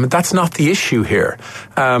 That's not the issue here.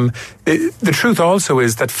 The truth also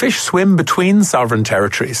is that fish swim between sovereign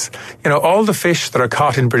territories. All the fish that are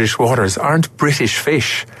caught in British waters aren't British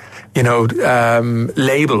fish,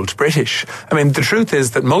 labelled British. The truth is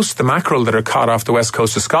that most of the mackerel that are caught off the west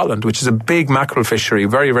coast of Scotland, which is a big mackerel fishery,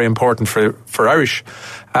 very, very important for Irish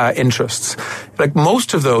interests, like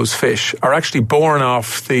most of those fish are actually born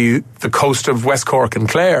off the coast of West Cork and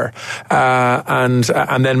Clare, and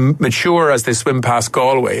then mature as they swim past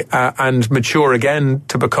Galway, and mature again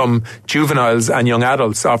to become juveniles and young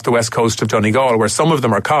adults off the west coast of Donegal, where some of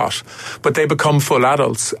them are caught, but they become full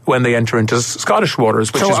adults when they enter into Scottish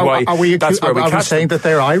waters, which is why that's where we catch them. Are we saying that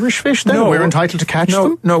they're Irish fish then? No, we're entitled to catch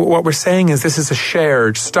them? No, what we're saying is this is a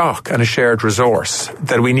shared stock and a shared resource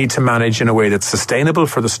that we need to manage in a way that's sustainable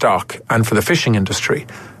for the stock and for the fishing industry.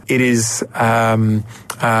 It is for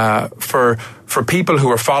people who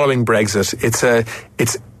are following Brexit.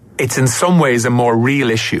 It's in some ways a more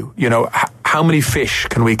real issue. How many fish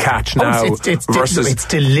can we catch now? It's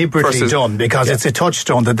deliberately done because it's a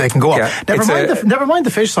touchstone that they can go on. Never mind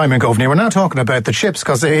the fish, Simon Coveney. We're now talking about the chips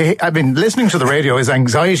because listening to the radio is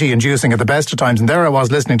anxiety-inducing at the best of times. And there I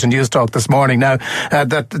was listening to News Talk this morning now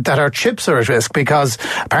that our chips are at risk because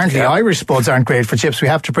apparently Irish spuds aren't great for chips. We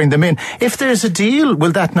have to bring them in. If there's a deal,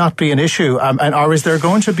 will that not be an issue? Or is there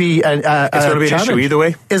going to be it's going to be an issue either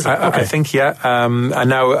way. Is it? I think, and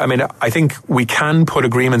now, I think we can put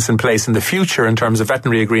agreements in place in the future in terms of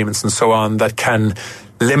veterinary agreements and so on that can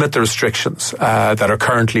limit the restrictions that are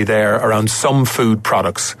currently there around some food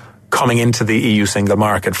products coming into the EU single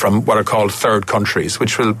market from what are called third countries,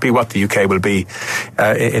 which will be what the UK will be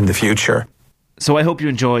in the future. So I hope you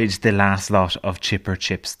enjoyed the last lot of chipper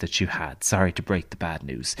chips that you had. Sorry to break the bad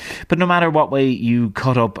news. But no matter what way you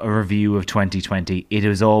cut up a review of 2020, it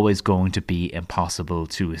is always going to be impossible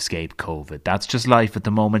to escape COVID. That's just life at the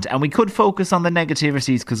moment. And we could focus on the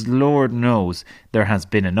negativities because Lord knows there has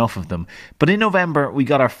been enough of them. But in November, we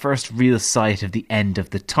got our first real sight of the end of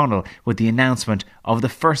the tunnel with the announcement of the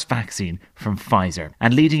first vaccine from Pfizer.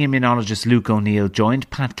 And leading immunologist Luke O'Neill joined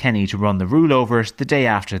Pat Kenny to run the rule over it the day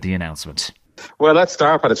after the announcement. Well, let's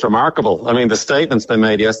start, but it's remarkable. The statements they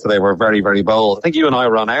made yesterday were very, very bold. I think you and I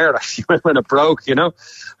were on air actually when it broke, The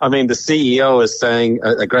CEO is saying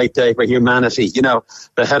a great day for humanity.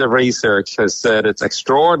 The head of research has said it's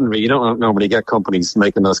extraordinary. You don't normally get companies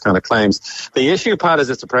making those kind of claims. The issue, Pat,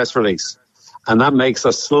 is it's a press release. And that makes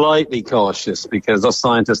us slightly cautious because us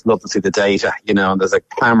scientists love to see the data, and there's a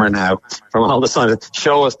clamour now from all the scientists,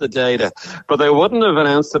 show us the data. But they wouldn't have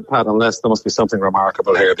announced it, Pat, unless there must be something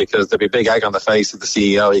remarkable here because there'd be a big egg on the face of the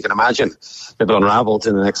CEO. You can imagine it'd unravelled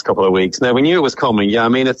in the next couple of weeks. Now, we knew it was coming.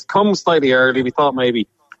 It's come slightly early. We thought maybe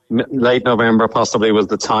late November possibly was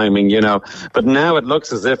the timing, But now it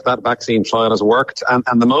looks as if that vaccine trial has worked.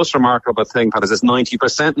 And the most remarkable thing, Pat, is this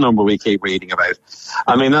 90% number we keep reading about.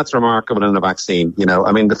 That's remarkable in a vaccine,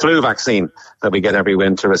 The flu vaccine that we get every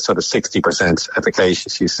winter is sort of 60%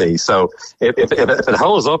 efficacious, you see. So if it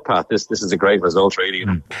holds up, Pat, this is a great result, really.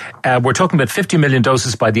 We're talking about 50 million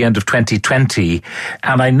doses by the end of 2020.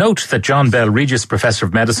 And I note that John Bell, Regius Professor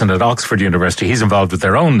of Medicine at Oxford University, he's involved with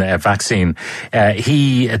their own vaccine.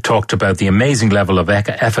 He talked about the amazing level of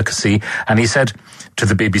efficacy, and he said to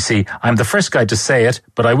the BBC, I'm the first guy to say it,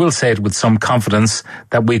 but I will say it with some confidence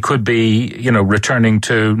that we could be, returning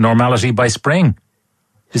to normality by spring.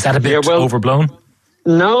 Is that a bit overblown?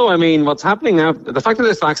 No, what's happening now, the fact that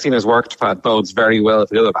this vaccine has worked, Pat, bodes very well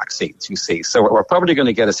for the other vaccines, you see. So we're probably going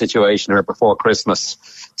to get a situation here before Christmas.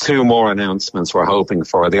 2 more announcements we're hoping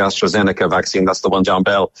for. The AstraZeneca vaccine, that's the one John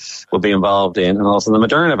Bell will be involved in, and also the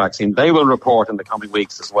Moderna vaccine. They will report in the coming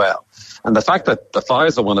weeks as well. And the fact that the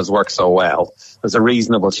Pfizer one has worked so well, there's a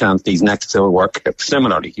reasonable chance these next two will work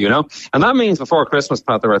similarly, you know. And that means before Christmas,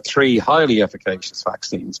 Pat, there are 3 highly efficacious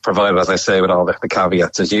vaccines, provided, as I say, with all the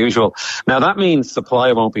caveats as usual. Now, that means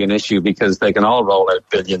supply won't be an issue because they can all roll out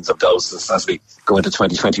billions of doses as we go into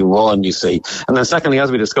 2021, you see. And then secondly,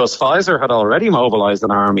 as we discussed, Pfizer had already mobilised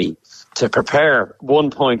an army to prepare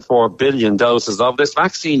 1.4 billion doses of this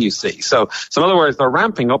vaccine, you see. So in other words, they're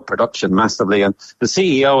ramping up production massively. And the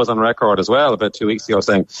CEO was on record as well about 2 weeks ago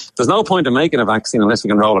saying there's no point in making a vaccine unless we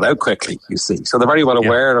can roll it out quickly, you see. So they're very well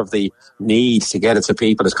aware of the need to get it to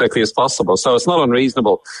people as quickly as possible. So it's not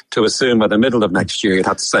unreasonable to assume by the middle of next year, you'd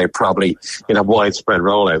have to say probably, you know, widespread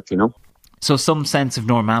rollout, you know. So some sense of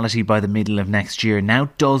normality by the middle of next year now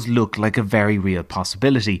does look like a very real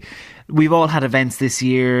possibility. We've all had events this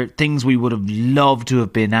year, things we would have loved to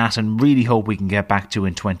have been at and really hope we can get back to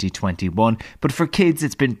in 2021. But for kids,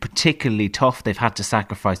 it's been particularly tough. They've had to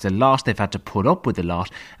sacrifice a lot. They've had to put up with a lot.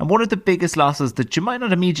 And one of the biggest losses that you might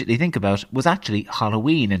not immediately think about was actually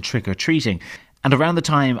Halloween and trick-or-treating. And around the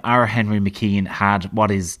time our Henry McKean had what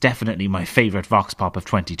is definitely my favourite Vox Pop of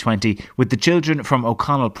 2020 with the children from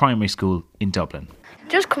O'Connell Primary School in Dublin.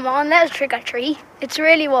 Just come on, let us trick or treat. It's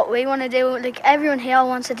really what we want to do. Like, everyone here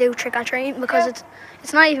wants to do trick or treat because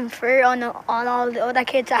it's not even fair on all the other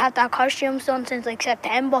kids that have their costumes done since like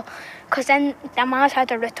September, because then their mums had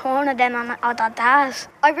to return it then on other days.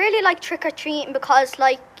 I really like trick or treating because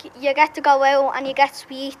like you get to go out and you get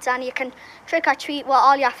sweets and you can trick or treat with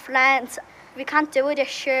all your friends. We can't do it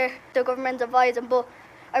this year, the government's advising, but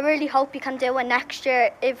I really hope we can do it next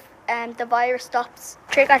year if the virus stops.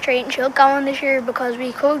 Trick-or-treating should go on this year because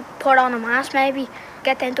we could put on a mask maybe,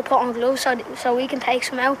 get them to put on gloves so we can take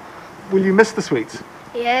some out. Will you miss the sweets?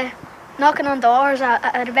 Yeah, knocking on doors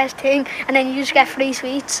are the best thing, and then you just get free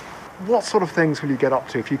sweets. What sort of things will you get up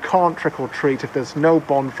to if you can't trick-or-treat, if there's no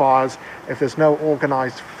bonfires, if there's no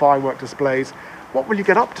organised firework displays? What will you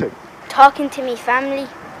get up to? Talking to me family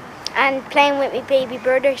and playing with my baby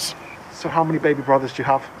brothers. So how many baby brothers do you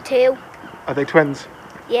have? 2. Are they twins?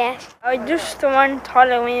 Yes. I just want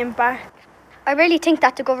Halloween back. I really think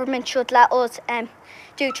that the government should let us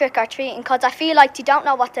do trick-or-treating because I feel like they don't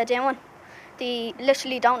know what they're doing. They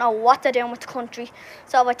literally don't know what they're doing with the country.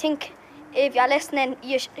 So I think if you're listening,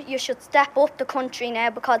 you should step up the country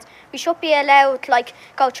now because we should be allowed like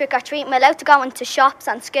go trick-or-treating. We're allowed to go into shops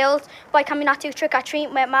and schools. Why can we not do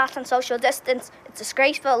trick-or-treating with mask and social distance? It's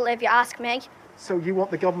disgraceful if you ask me. So you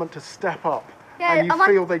want the government to step up? Yeah, and you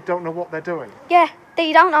feel they don't know what they're doing? Yeah,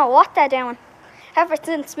 they don't know what they're doing. Ever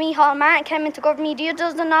since Micheál Martin came into government, he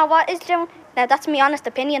doesn't know what he's doing. Now, that's my honest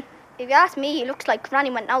opinion. If you ask me, he looks like Granny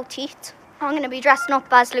with no teeth. I'm going to be dressing up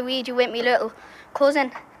as Luigi with my little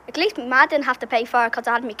cousin. At least my mad didn't have to pay for it because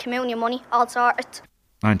I had my communion money all sorted.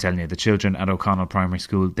 I'm telling you, the children at O'Connell Primary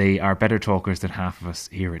School, they are better talkers than half of us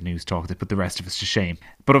here at News Talk. They put the rest of us to shame.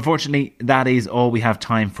 But unfortunately, that is all we have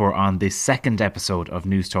time for on this second episode of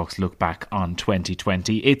News Talk's Look Back on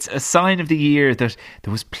 2020. It's a sign of the year that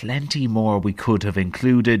there was plenty more we could have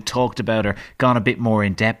included, talked about or gone a bit more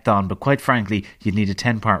in depth on. But quite frankly, you'd need a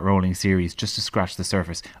 10-part rolling series just to scratch the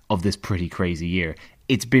surface of this pretty crazy year.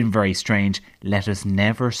 It's been very strange. Let us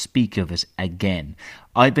never speak of it again.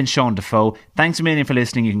 I've been Sean Defoe. Thanks a million for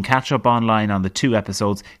listening. You can catch up online on the 2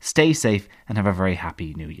 episodes. Stay safe and have a very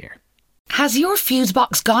happy new year. Has your fuse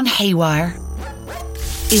box gone haywire?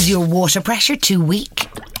 Is your water pressure too weak?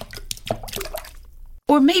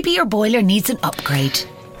 Or maybe your boiler needs an upgrade.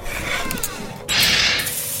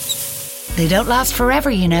 They don't last forever,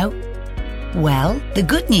 you know. Well, the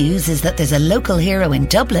good news is that there's a local hero in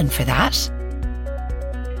Dublin for that.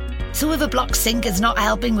 So if a block sink is not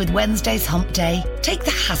helping with Wednesday's hump day, take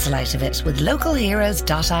the hassle out of it with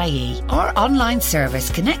localheroes.ie. Our online service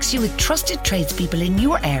connects you with trusted tradespeople in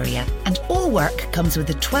your area, and all work comes with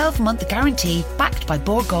a 12-month guarantee backed by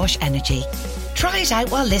Bord Gáis Energy. Try it out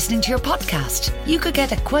while listening to your podcast. You could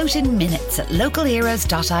get a quote in minutes at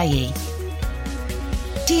localheroes.ie.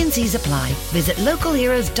 T&Cs apply. Visit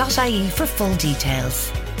localheroes.ie for full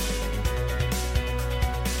details.